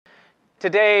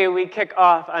Today, we kick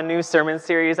off a new sermon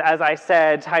series, as I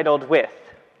said, titled With.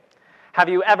 Have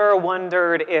you ever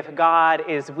wondered if God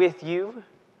is with you,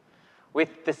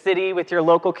 with the city, with your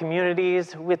local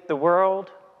communities, with the world?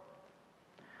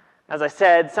 As I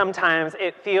said, sometimes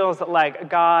it feels like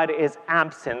God is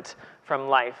absent from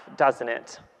life, doesn't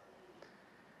it?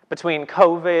 Between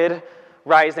COVID,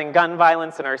 rising gun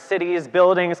violence in our cities,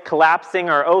 buildings collapsing,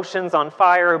 our oceans on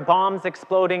fire, bombs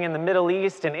exploding in the Middle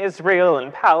East and Israel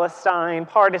and Palestine,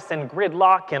 partisan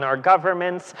gridlock in our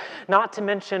governments, not to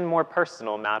mention more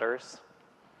personal matters.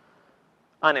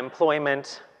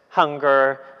 Unemployment,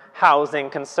 hunger, housing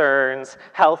concerns,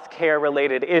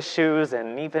 healthcare-related issues,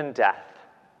 and even death.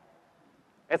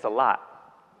 It's a lot.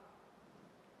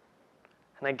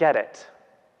 And I get it.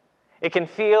 It can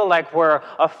feel like we're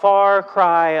a far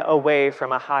cry away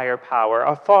from a higher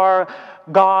power.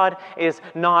 God is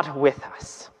not with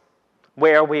us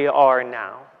where we are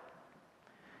now.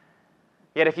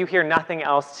 Yet if you hear nothing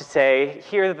else to say,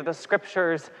 hear that the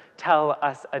scriptures tell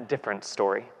us a different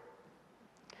story.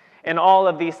 In all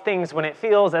of these things, when it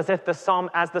feels as if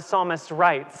as the psalmist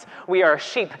writes, we are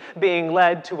sheep being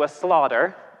led to a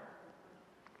slaughter,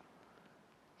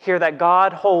 hear that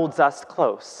God holds us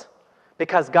close.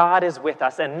 Because God is with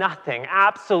us, and nothing,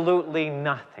 absolutely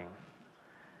nothing,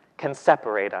 can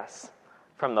separate us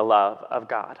from the love of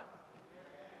God.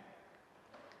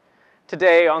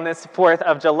 Today, on this 4th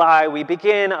of July, we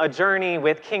begin a journey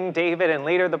with King David and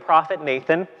later the prophet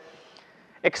Nathan,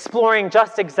 exploring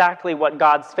just exactly what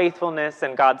God's faithfulness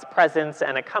and God's presence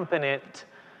and accompanied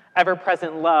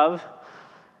ever-present love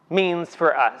means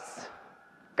for us,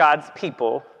 God's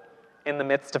people, in the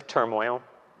midst of turmoil.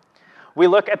 We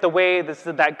look at the way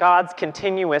that God's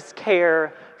continuous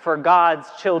care for God's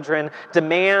children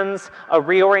demands a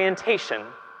reorientation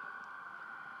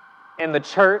in the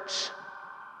church,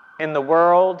 in the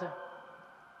world,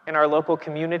 in our local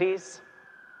communities,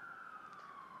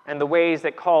 and the ways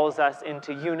it calls us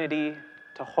into unity,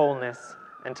 to wholeness,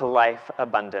 and to life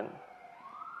abundant.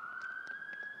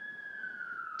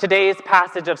 Today's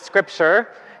passage of Scripture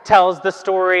tells the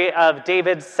story of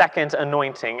David's second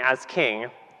anointing as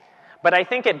king. But I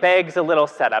think it begs a little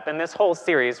setup, and this whole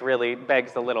series really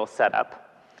begs a little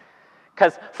setup.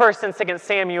 Because 1st and 2nd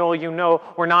Samuel, you know,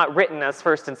 were not written as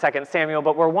 1st and 2nd Samuel,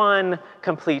 but were one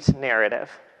complete narrative.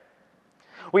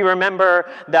 We remember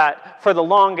that for the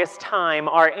longest time,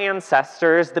 our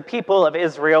ancestors, the people of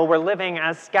Israel, were living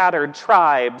as scattered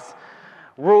tribes,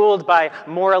 ruled by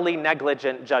morally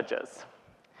negligent judges.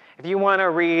 If you want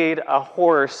to read a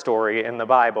horror story in the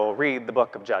Bible, read the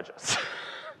book of Judges.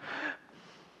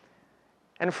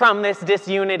 And from this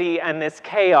disunity and this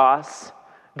chaos,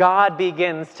 God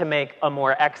begins to make a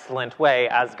more excellent way,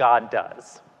 as God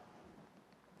does.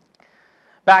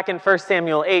 Back in 1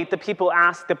 Samuel 8, the people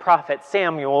ask the prophet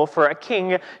Samuel for a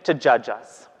king to judge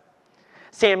us.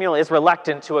 Samuel is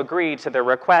reluctant to agree to their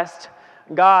request.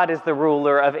 God is the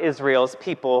ruler of Israel's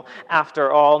people,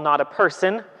 after all, not a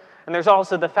person. And there's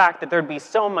also the fact that there'd be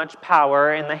so much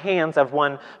power in the hands of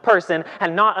one person,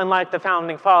 and not unlike the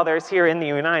founding fathers here in the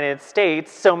United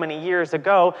States so many years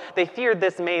ago, they feared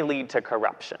this may lead to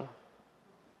corruption.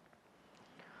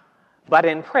 But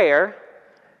in prayer,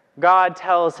 God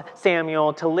tells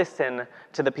Samuel to listen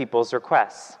to the people's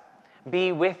requests.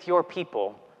 Be with your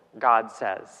people, God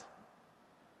says,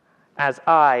 as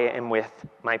I am with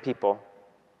my people.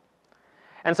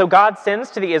 And so God sends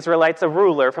to the Israelites a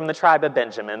ruler from the tribe of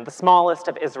Benjamin, the smallest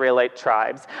of Israelite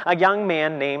tribes, a young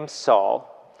man named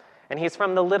Saul. And he's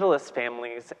from the littlest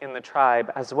families in the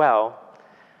tribe as well.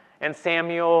 And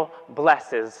Samuel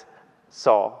blesses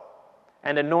Saul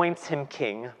and anoints him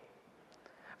king.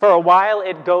 For a while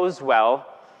it goes well.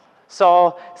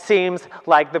 Saul seems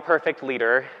like the perfect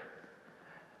leader,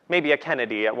 maybe a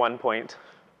Kennedy at one point,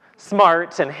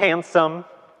 smart and handsome.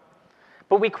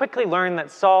 But we quickly learn that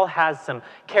Saul has some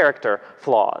character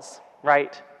flaws,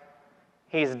 right?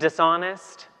 He's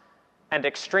dishonest and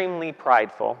extremely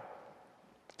prideful.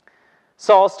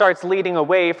 Saul starts leading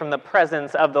away from the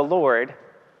presence of the Lord.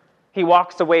 He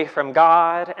walks away from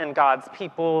God and God's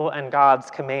people and God's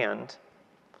command.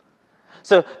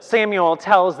 So Samuel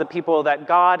tells the people that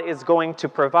God is going to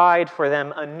provide for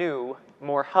them a new,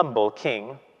 more humble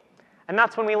king. And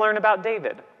that's when we learn about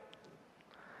David.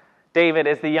 David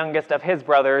is the youngest of his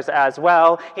brothers as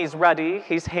well. He's ruddy,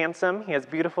 he's handsome, he has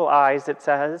beautiful eyes, it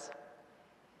says.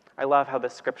 I love how the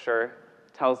scripture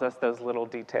tells us those little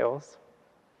details.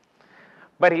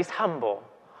 But he's humble.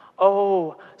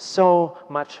 Oh, so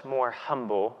much more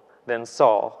humble than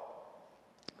Saul.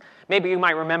 Maybe you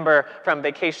might remember from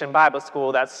Vacation Bible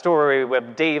School that story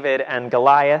with David and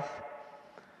Goliath.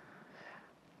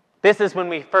 This is when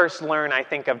we first learn, I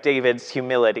think, of David's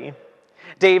humility.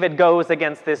 David goes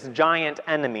against this giant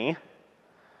enemy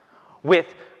with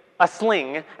a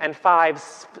sling and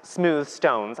 5 smooth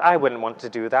stones. I wouldn't want to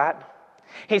do that.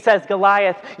 He says,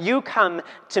 Goliath, you come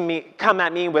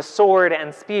at me with sword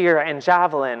and spear and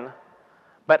javelin,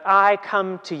 but I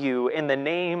come to you in the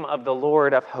name of the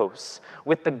Lord of hosts,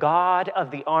 with the God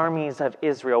of the armies of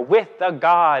Israel, with the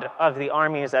God of the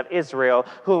armies of Israel,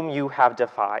 whom you have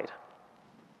defied.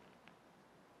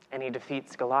 And he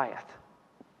defeats Goliath.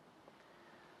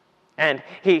 And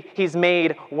he's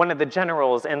made one of the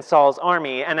generals in Saul's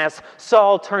army. And as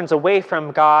Saul turns away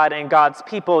from God and God's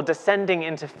people, descending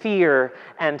into fear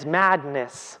and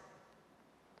madness,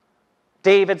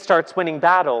 David starts winning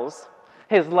battles.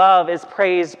 His love is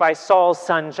praised by Saul's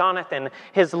son Jonathan.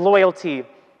 His loyalty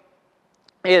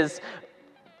is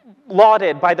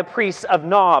lauded by the priests of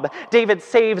Nob. David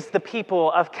saves the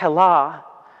people of Keilah,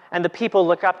 and the people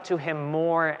look up to him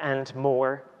more and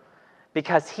more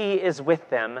because he is with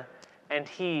them and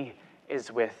he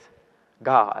is with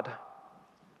God.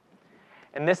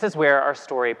 And this is where our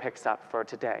story picks up for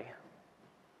today.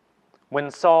 When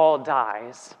Saul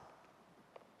dies,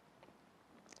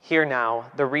 hear now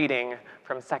the reading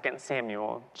from 2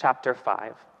 Samuel chapter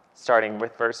 5, starting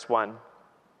with verse 1.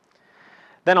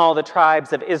 Then all the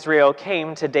tribes of Israel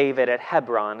came to David at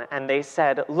Hebron, and they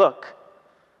said, "Look,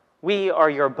 we are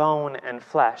your bone and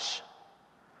flesh.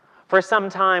 For some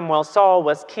time while Saul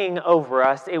was king over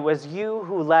us, it was you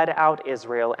who led out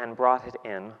Israel and brought it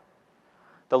in.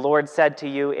 The Lord said to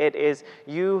you, 'It is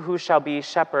you who shall be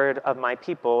shepherd of my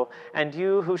people, and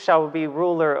you who shall be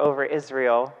ruler over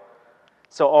Israel.'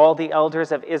 So all the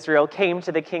elders of Israel came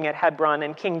to the king at Hebron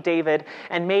and King David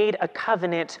and made a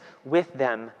covenant with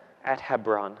them at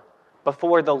Hebron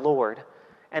before the Lord,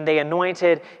 and they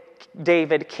anointed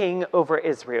David king over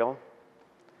Israel.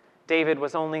 David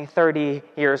was only 30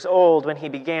 years old when he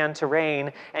began to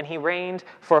reign, and he reigned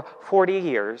for 40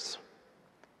 years.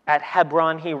 At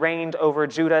Hebron, he reigned over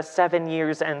Judah 7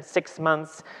 years and 6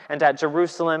 months, and at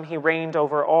Jerusalem, he reigned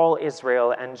over all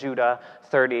Israel and Judah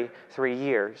 33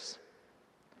 years.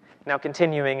 Now,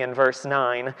 continuing in verse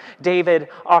 9, David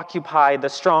occupied the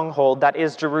stronghold that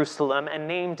is Jerusalem and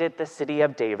named it the city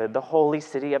of David, the holy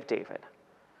city of David.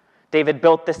 David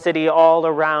built the city all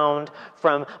around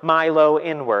from Milo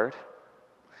inward.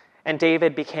 And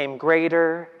David became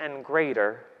greater and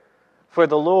greater, for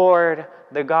the Lord,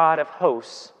 the God of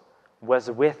hosts, was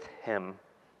with him.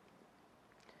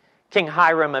 King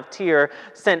Hiram of Tyre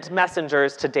sent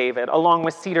messengers to David, along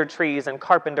with cedar trees and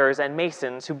carpenters and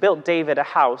masons who built David a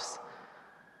house.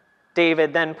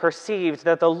 David then perceived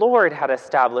that the Lord had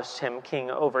established him king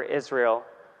over Israel,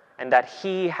 and that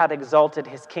he had exalted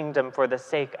his kingdom for the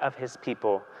sake of his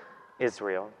people,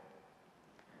 Israel.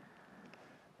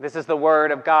 This is the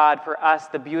word of God for us,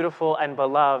 the beautiful and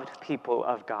beloved people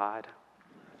of God.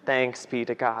 Thanks be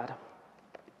to God.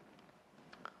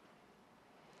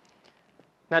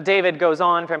 Now, David goes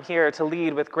on from here to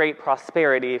lead with great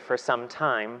prosperity for some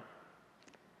time.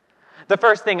 The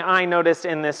first thing I noticed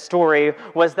in this story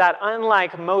was that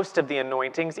unlike most of the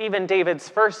anointings, even David's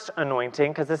first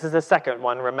anointing, because this is the second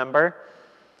one, remember,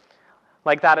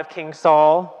 like that of King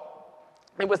Saul,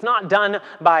 it was not done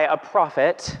by a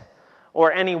prophet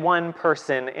or any one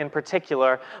person in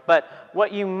particular, but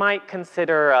what you might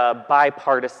consider a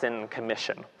bipartisan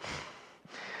commission.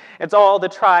 It's all the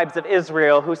tribes of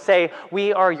Israel who say,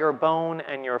 "We are your bone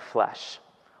and your flesh.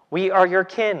 We are your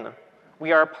kin.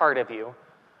 We are a part of you.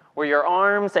 We're your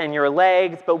arms and your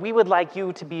legs, but we would like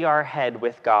you to be our head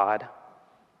with God."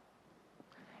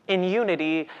 In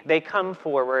unity, they come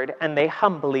forward and they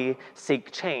humbly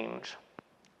seek change.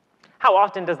 How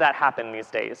often does that happen these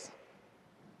days?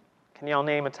 Can y'all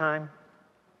name a time?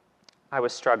 I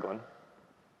was struggling.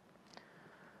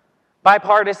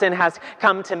 Bipartisan has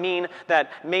come to mean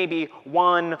that maybe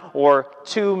one or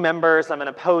two members of an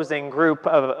opposing group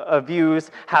of views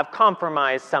have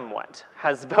compromised somewhat,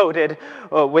 has voted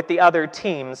with the other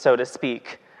team, so to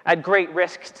speak, at great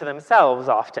risk to themselves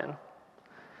often.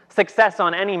 Success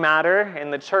on any matter in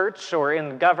the church or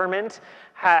in government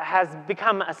has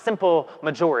become a simple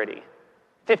majority,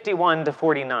 51 to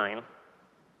 49.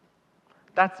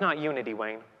 That's not unity,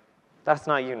 Wayne. That's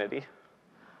not unity.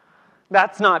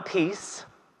 That's not peace.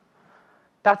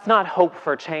 That's not hope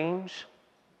for change.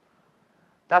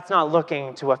 That's not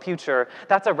looking to a future.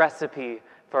 That's a recipe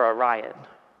for a riot.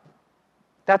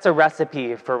 That's a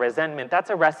recipe for resentment. That's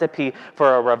a recipe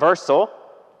for a reversal.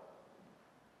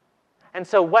 And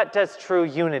so what does true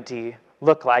unity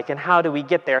look like, and how do we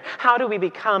get there? How do we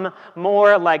become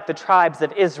more like the tribes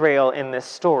of Israel in this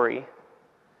story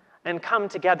and come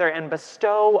together and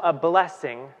bestow a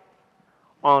blessing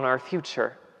on our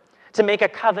future, to make a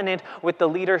covenant with the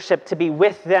leadership, to be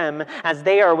with them as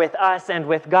they are with us and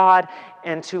with God,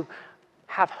 and to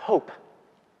have hope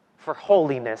for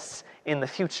holiness in the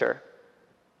future.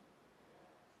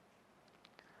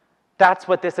 That's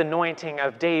what this anointing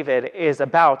of David is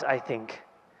about, I think.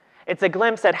 It's a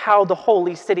glimpse at how the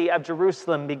holy city of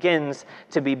Jerusalem begins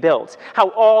to be built, how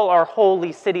all our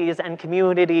holy cities and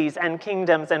communities and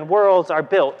kingdoms and worlds are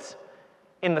built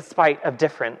in the spite of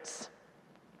difference.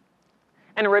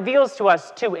 And it reveals to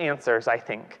us two answers, I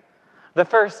think. The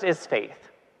first is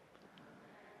faith,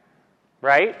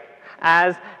 right?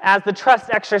 As the trust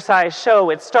exercise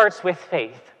show, it starts with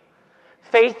faith.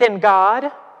 Faith in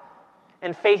God,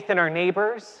 and faith in our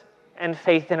neighbors, and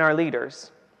faith in our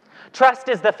leaders. Trust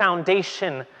is the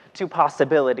foundation to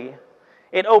possibility.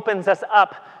 It opens us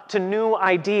up to new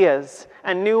ideas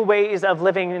and new ways of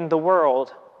living in the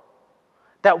world,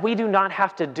 that we do not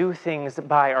have to do things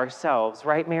by ourselves,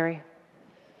 right, Mary?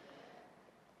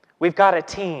 We've got a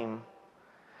team.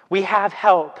 We have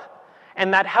help.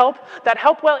 And that help,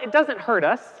 well, it doesn't hurt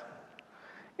us.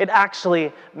 It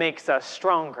actually makes us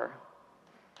stronger.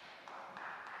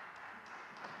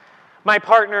 My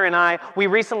partner and I, we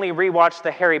recently rewatched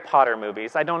the Harry Potter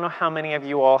movies. I don't know how many of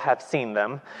you all have seen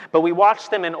them, but we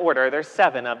watched them in order. There's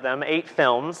 7 of them, 8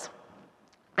 films.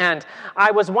 And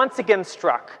I was once again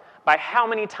struck by how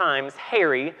many times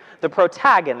Harry, the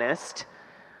protagonist,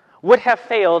 would have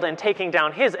failed in taking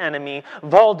down his enemy,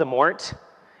 Voldemort,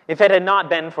 if it had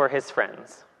not been for his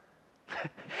friends.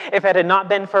 If it had not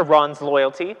been for Ron's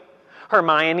loyalty,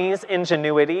 Hermione's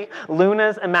ingenuity,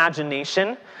 Luna's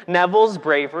imagination, Neville's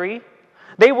bravery,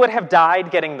 they would have died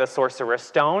getting the Sorcerer's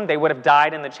Stone. They would have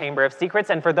died in the Chamber of Secrets.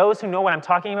 And for those who know what I'm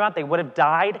talking about, they would have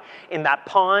died in that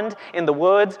pond in the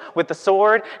woods with the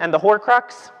sword and the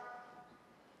Horcrux.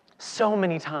 So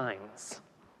many times.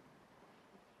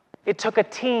 It took a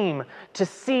team to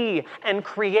see and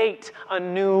create a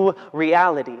new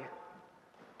reality.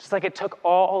 Just like it took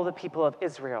all the people of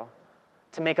Israel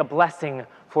to make a blessing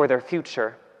for their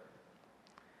future.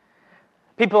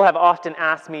 People have often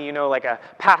asked me, like a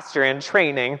pastor in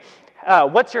training,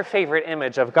 what's your favorite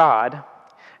image of God?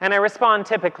 And I respond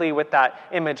typically with that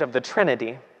image of the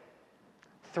Trinity.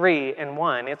 3 in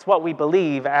 1. It's what we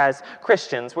believe as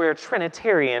Christians. We're a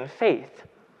Trinitarian faith.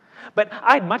 But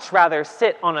I'd much rather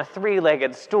sit on a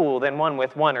 3-legged stool than one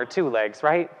with 1 or 2 legs,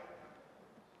 right?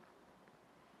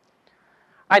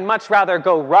 I'd much rather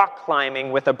go rock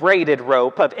climbing with a braided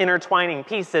rope of intertwining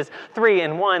pieces, 3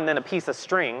 in 1, than a piece of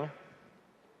string.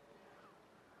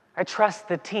 I trust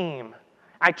the team.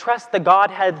 I trust the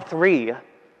Godhead 3.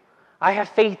 I have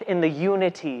faith in the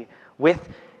unity with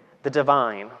the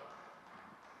divine.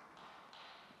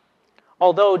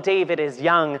 Although David is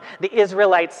young, the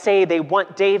Israelites say they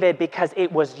want David because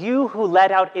it was you who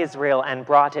led out Israel and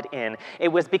brought it in. It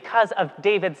was because of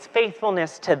David's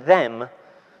faithfulness to them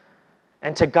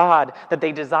and to God that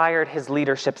they desired his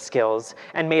leadership skills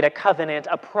and made a covenant,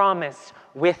 a promise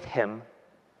with him.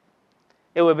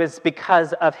 It was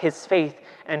because of his faith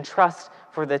and trust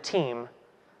for the team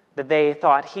that they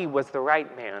thought he was the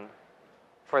right man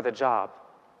for the job.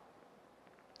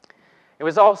 It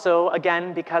was also,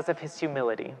 again, because of his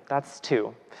humility. That's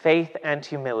 2, faith and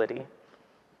humility.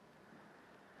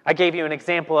 I gave you an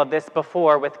example of this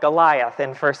before with Goliath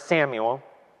in 1 Samuel.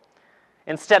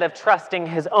 Instead of trusting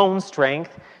his own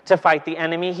strength to fight the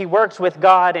enemy, he worked with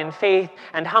God in faith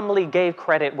and humbly gave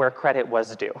credit where credit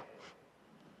was due.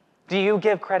 Do you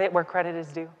give credit where credit is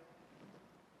due?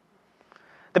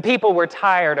 The people were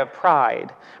tired of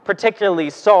pride, particularly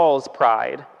Saul's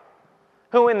pride.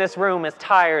 Who in this room is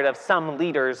tired of some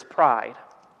leader's pride?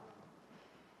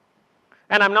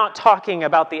 And I'm not talking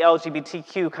about the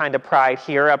LGBTQ kind of pride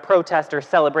here, a protest or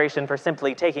celebration for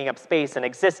simply taking up space and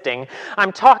existing.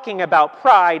 I'm talking about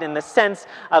pride in the sense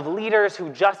of leaders who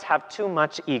just have too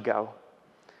much ego,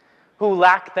 who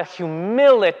lack the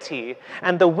humility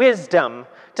and the wisdom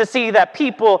to see that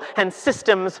people and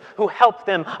systems who help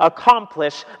them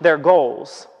accomplish their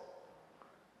goals,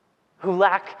 who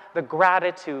lack the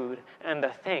gratitude and the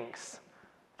thanks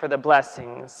for the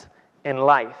blessings in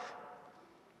life.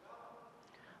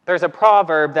 There's a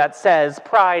proverb that says,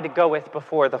 pride goeth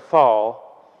before the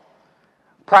fall.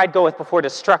 Pride goeth before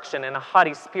destruction, and a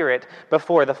haughty spirit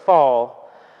before the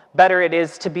fall. Better it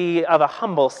is to be of a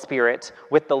humble spirit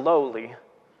with the lowly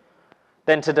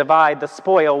than to divide the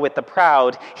spoil with the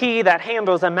proud. He that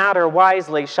handles a matter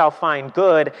wisely shall find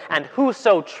good, and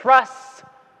whoso trusts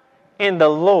in the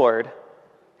Lord,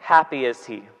 happy is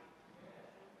he.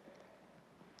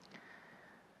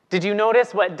 Did you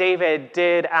notice what David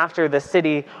did after the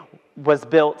city was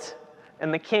built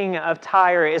and the king of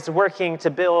Tyre is working to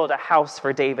build a house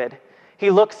for David. He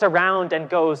looks around and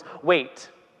goes, wait,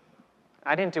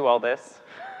 I didn't do all this.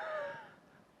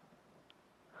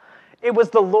 It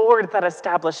was the Lord that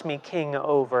established me king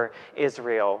over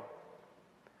Israel,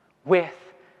 with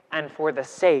and for the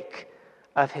sake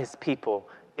of his people,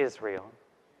 Israel.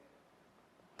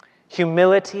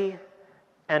 Humility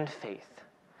and faith.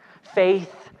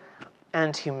 Faith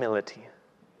and humility.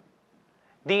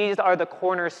 These are the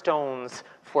cornerstones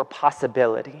for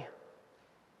possibility.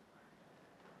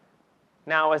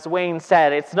 Now, as Wayne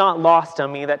said, it's not lost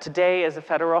on me that today is a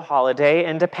federal holiday,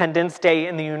 Independence Day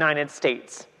in the United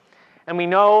States. And we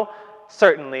know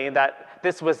certainly that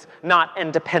this was not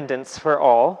independence for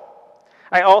all.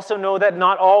 I also know that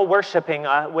not all worshiping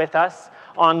with us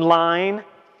online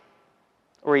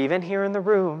or even here in the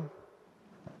room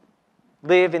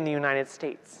live in the United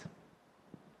States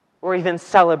or even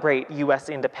celebrate U.S.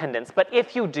 independence. But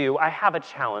if you do, I have a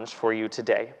challenge for you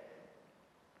today.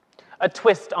 A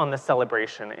twist on the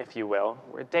celebration, if you will.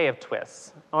 We're a day of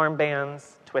twists.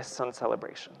 Armbands, twists on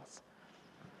celebrations.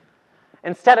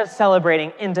 Instead of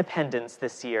celebrating independence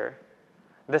this year,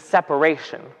 the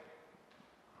separation,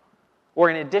 or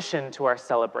in addition to our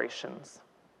celebrations,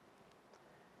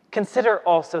 consider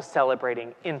also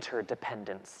celebrating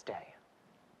Interdependence Day.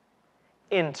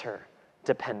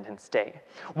 Interdependence Day.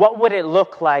 What would it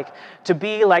look like to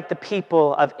be like the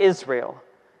people of Israel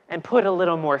and put a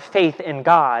little more faith in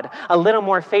God, a little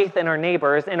more faith in our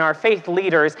neighbors, in our faith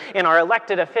leaders, in our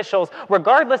elected officials,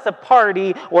 regardless of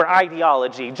party or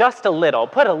ideology, just a little,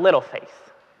 put a little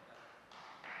faith.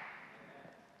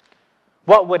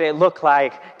 What would it look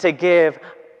like to give,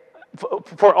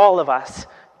 for all of us,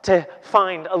 to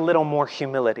find a little more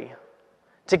humility,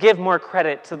 to give more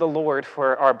credit to the Lord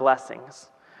for our blessings,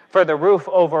 for the roof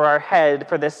over our head,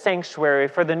 for this sanctuary,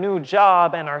 for the new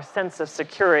job and our sense of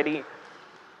security.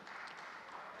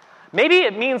 Maybe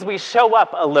it means we show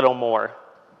up a little more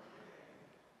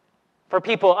for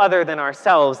people other than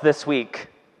ourselves this week.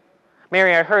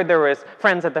 Mary, I heard there was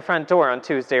friends at the front door on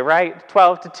Tuesday, right?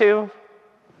 12 to 2?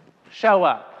 Show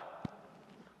up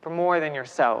for more than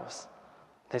yourselves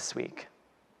this week.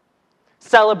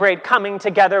 Celebrate coming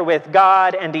together with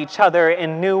God and each other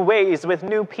in new ways, with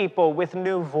new people, with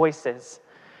new voices.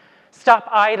 Stop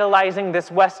idolizing this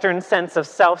Western sense of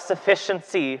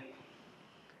self-sufficiency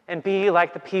and be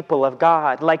like the people of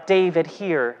God, like David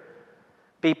here.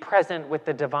 Be present with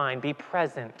the divine. Be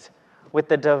present with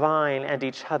the divine and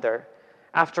each other.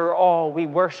 After all, we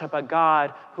worship a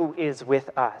God who is with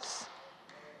us,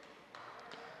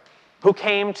 who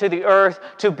came to the earth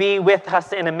to be with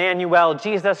us in Emmanuel,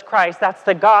 Jesus Christ. That's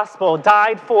the gospel.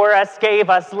 Died for us, gave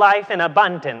us life in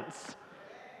abundance.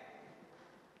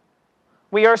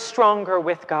 We are stronger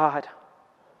with God.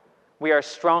 We are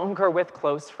stronger with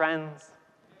close friends.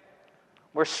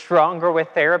 We're stronger with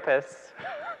therapists.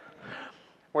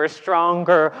 We're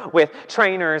stronger with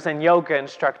trainers and yoga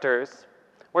instructors.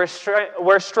 We're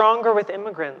stronger with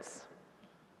immigrants.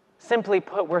 Simply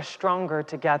put, we're stronger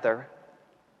together.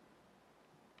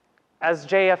 As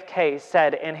JFK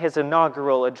said in his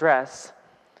inaugural address,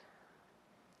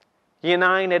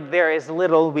 united there is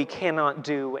little we cannot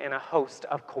do in a host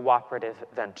of cooperative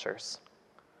ventures.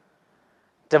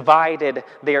 Divided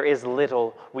there is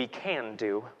little we can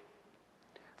do.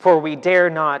 For we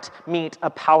dare not meet a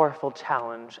powerful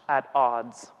challenge at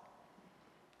odds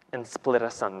and split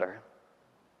asunder.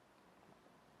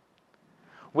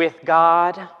 With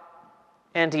God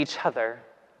and each other,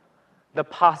 the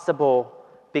possible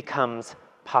becomes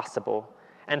possible,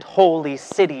 and holy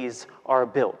cities are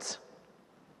built.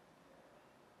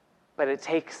 But it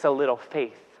takes a little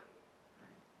faith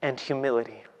and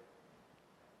humility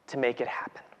to make it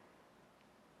happen.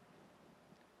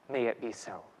 May it be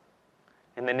so.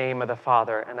 In the name of the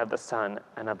Father, and of the Son,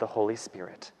 and of the Holy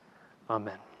Spirit.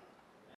 Amen.